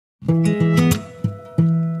Hello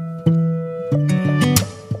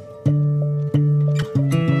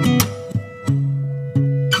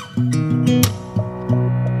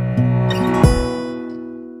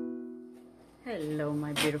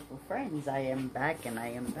my beautiful friends, I am back, and I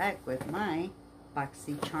am back with my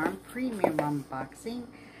Boxycharm Premium unboxing.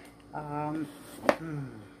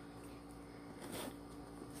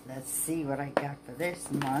 Let's see what I got for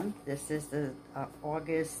this month. This is the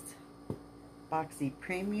August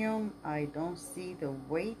Boxypremium. I don't see the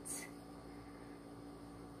weight.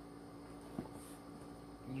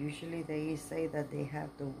 Usually they say that they have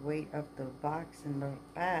the weight of the box in the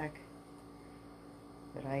back,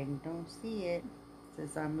 but I don't see it.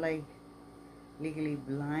 Since I'm like legally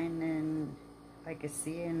blind and I can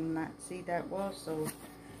see and not see that well, so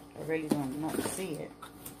I really don't not see it.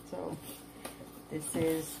 So this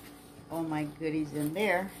is all my goodies in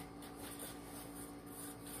there.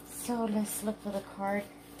 So let's look for the card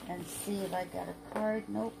and see if I got a card.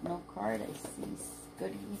 Nope, no card. I see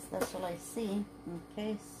goodies. That's all I see.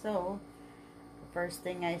 Okay, so the first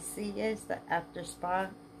thing I see is the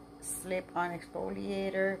Afterspa slip-on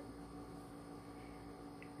exfoliator.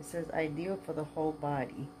 It says ideal for the whole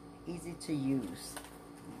body, easy to use.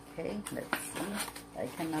 Okay, let's see. I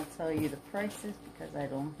cannot tell you the prices because I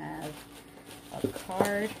don't have a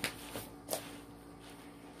card,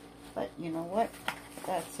 but you know what,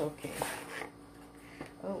 that's okay.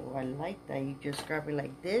 Oh, I like that. You just grab it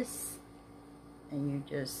like this and you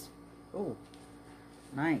just, oh,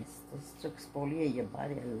 nice. This to exfoliate your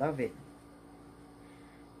body. I love it.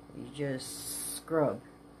 You just scrub.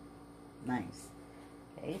 Nice.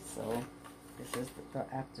 Okay, so this is the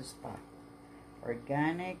Afterspa.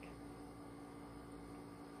 Organic,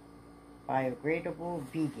 biodegradable,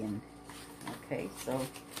 vegan. Okay, so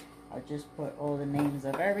I'll just put all the names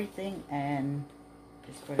of everything and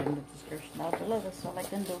just put it in the description down below. That's all I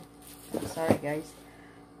can do. I'm sorry, guys.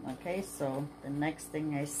 Okay, so the next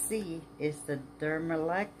thing I see is the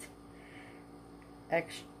Dermelect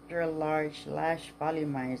Extra Large Lash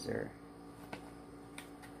Volumizer.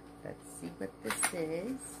 Let's see what this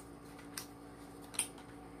is.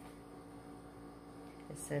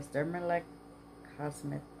 It says Dermelect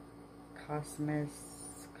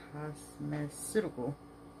Cosmeceutical.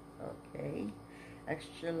 Okay.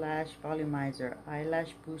 Extra Lash Volumizer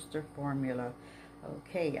Eyelash Booster Formula.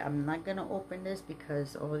 Okay, I'm not gonna open this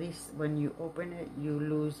because all these, when you open it, you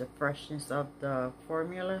lose the freshness of the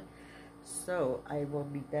formula. So I will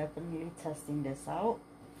be definitely testing this out.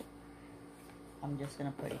 I'm just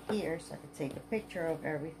gonna put it here so I can take a picture of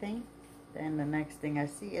everything. Then the next thing I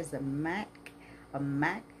see is a MAC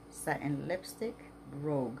Satin Lipstick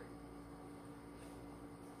Rogue.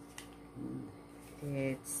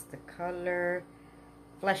 It's the color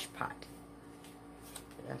Fleshpot.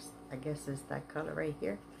 I guess it's that color right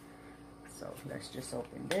here. So let's just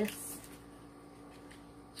open this.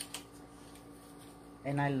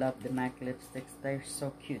 And I love the MAC lipsticks. They're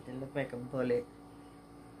so cute. They look like a bullet.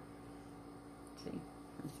 See?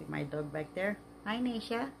 See my dog back there? Hi,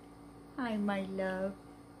 Nisha. Hi, my love.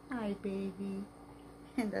 Hi, baby.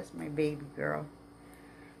 And that's my baby girl.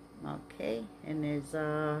 Okay. And it's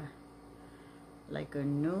like a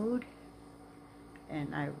nude.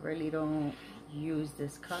 And I really don't use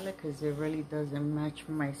this color because it really doesn't match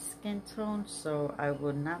my skin tone. So I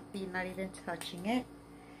will not even touching it.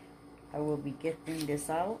 I will be gifting this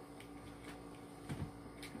out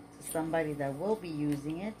to somebody that will be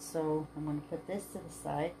using it. So I'm going to put this to the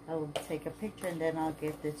side. I will take a picture and then I'll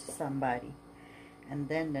give this to somebody. And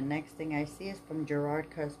then the next thing I see is from Gerard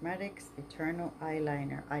Cosmetics, Eternal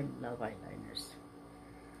Eyeliner. I love eyeliners.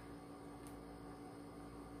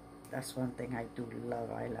 That's one thing I do love,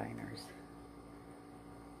 eyeliners.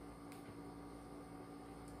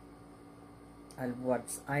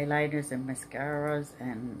 What's eyeliners and mascaras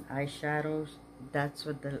and eyeshadows. That's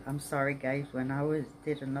what I'm sorry guys, when I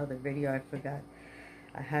did another video, I forgot.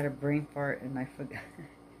 I had a brain fart and I forgot.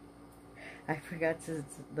 I forgot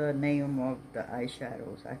the name of the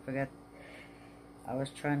eyeshadows. I forgot. I was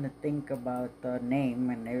trying to think about the name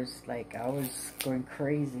and it was like I was going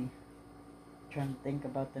crazy trying to think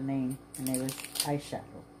about the name, and it was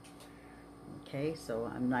eyeshadow. Okay, so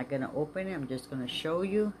I'm not gonna open it. I'm just gonna show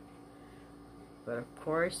you. But of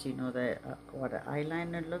course, you know that what an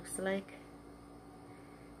eyeliner looks like.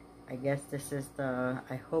 I guess this is the,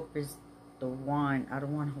 I hope is the one. I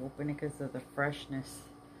don't want to open it because of the freshness.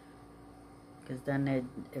 Because then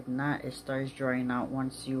if not, it starts drying out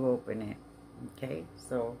once you open it. Okay,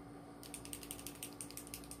 so.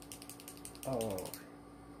 Oh.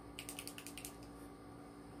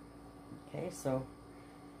 Okay, so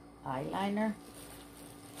eyeliner.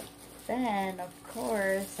 then, of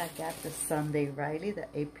course, I got the Sunday Riley, the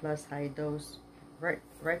A+ High Dose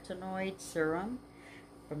Retinoid Serum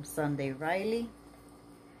from Sunday Riley.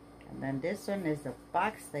 And then this one is a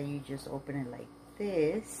box that you just open it like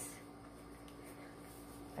this.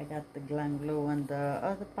 I got the Glam Glow on the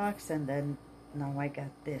other box, and then now I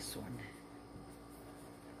got this one.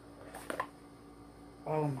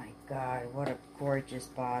 Oh my God, what a gorgeous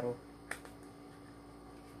bottle.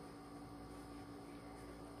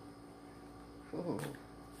 Ooh.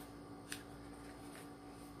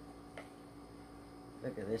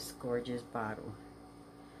 Look at this gorgeous bottle.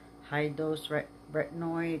 High Dose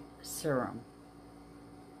Retinoid Serum.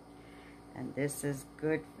 And this is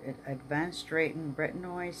good. Advanced Straighten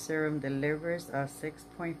Retinoid Serum delivers a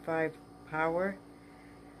 6.5 power.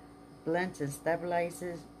 Blends and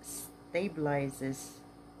stabilizes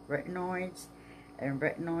retinoids and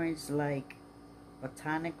retinoids like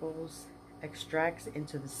botanicals extracts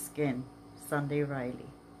into the skin. Sunday Riley.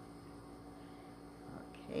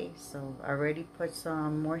 Okay, so I already put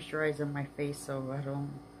some moisturizer on my face so I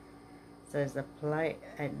don't. It says apply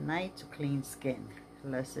at night to clean skin.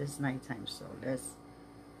 Unless it's nighttime, so let's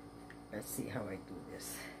see how I do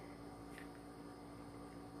this.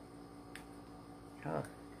 Oh,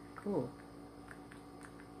 cool.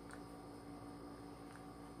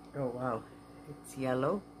 Oh wow, it's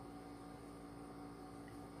yellow.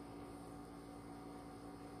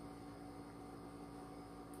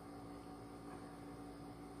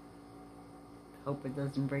 Hope it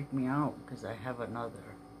doesn't break me out because I have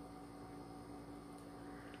another.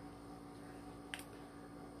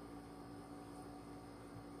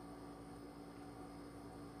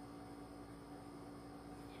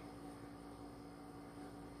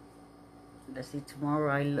 Let's see,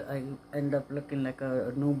 tomorrow I end up looking like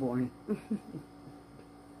a newborn.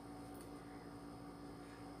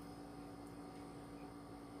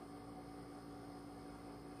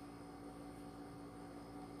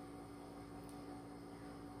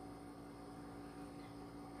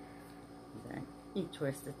 Then you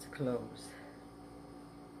twist it to close.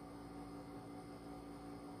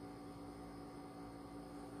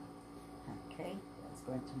 Okay, let's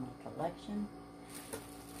go into my collection.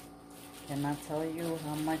 Cannot tell you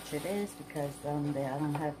how much it is because I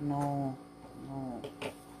don't have no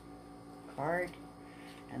card.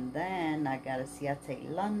 And then I got a Ciate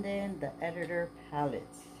London, the Editor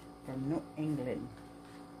palette from New England.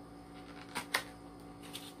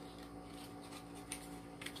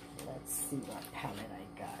 Let's see what palette I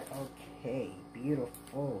got. Okay,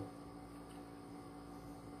 beautiful.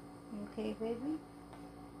 Okay, baby?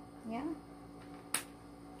 Yeah?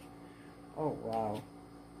 Oh, wow.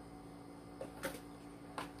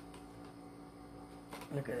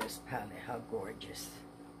 Look at this palette, how gorgeous.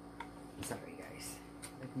 Sorry guys,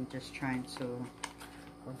 I'm just trying to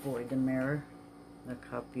avoid the mirror. Look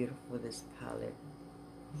how beautiful this palette.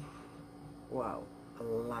 Wow, a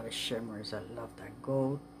lot of shimmers. I love that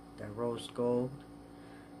gold, that rose gold,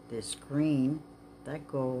 this green, that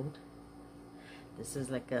gold. This is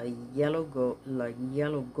like a yellow gold, like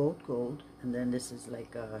yellow gold, and then this is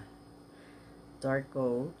like a dark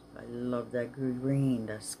gold. I love that green,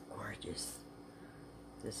 that's gorgeous.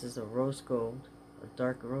 This is a rose gold, a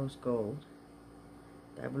dark rose gold.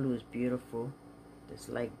 That blue is beautiful. This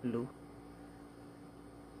light blue.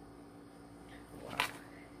 Wow.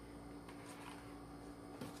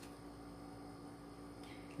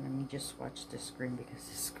 Let me just watch the screen because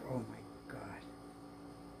this, oh my God.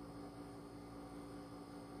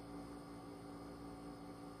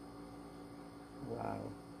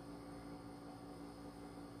 Wow.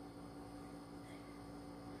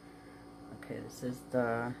 Okay, this is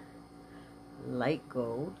the light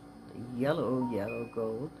gold, the yellow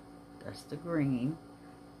gold. That's the green.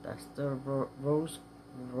 That's the rose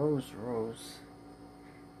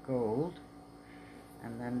gold.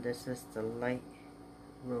 And then this is the light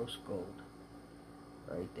rose gold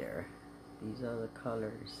right there. These are the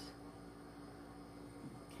colors.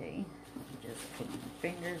 Okay, just put my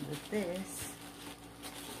fingers with this.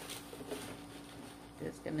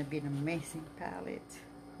 This is gonna be an amazing palette.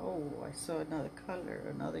 Oh, I saw another color,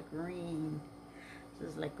 another green. This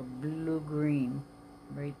is like a blue-green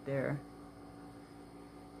right there.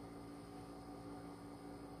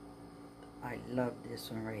 I love this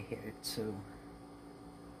one right here too.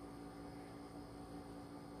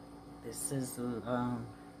 This is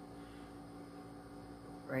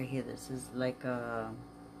right here. This is like a,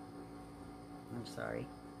 I'm sorry.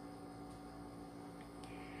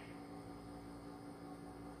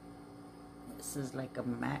 This is like a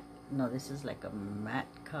matte, no, this is like a matte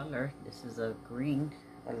color. This is a green,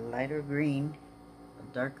 a lighter green, a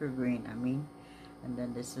darker green, I mean. And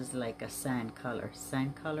then this is like a sand color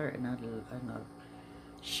and a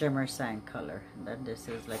shimmer sand color. And then this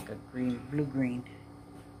is like a green, blue green.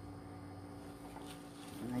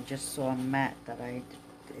 And I just saw a matte that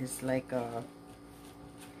is like a,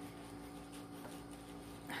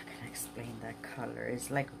 how can I explain that color?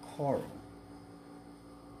 It's like a coral.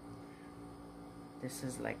 This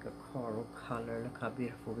is like a coral color. Look how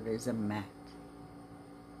beautiful it is, a matte.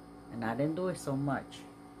 And I didn't do it so much.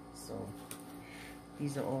 So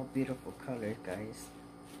these are all beautiful colors, guys.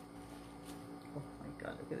 Oh my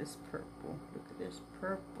god, look at this purple. Look at this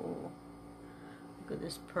purple. Look at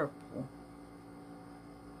this purple.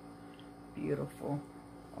 Beautiful.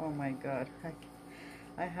 Oh my god.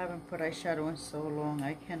 I haven't put eyeshadow in so long.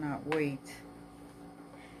 I cannot wait.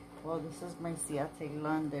 Well, this is my Ciate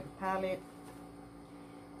London palette.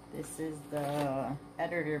 This is the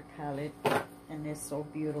editor palette. And it's so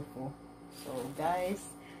beautiful. So guys,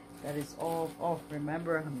 that is all. Oh,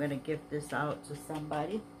 remember, I'm going to give this out to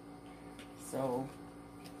somebody. So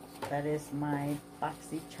that is my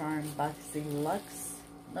Boxycharm Boxylux.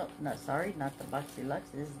 No, sorry, not the Boxylux.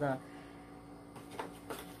 This is the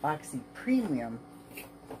Boxypremium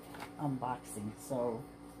unboxing. So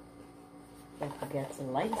don't forget to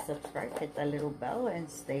like, subscribe, hit that little bell, and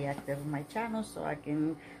stay active on my channel so I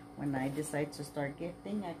can, when I decide to start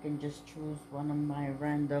gifting, I can just choose one of my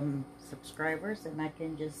random subscribers and I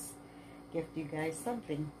can just gift you guys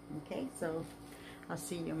something. Okay, so I'll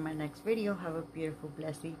see you in my next video. Have a beautiful,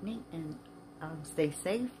 blessed evening, and stay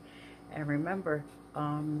safe. And remember,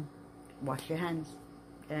 wash your hands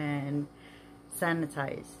and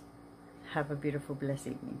sanitize. Have a beautiful, blessed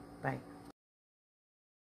evening. Bye.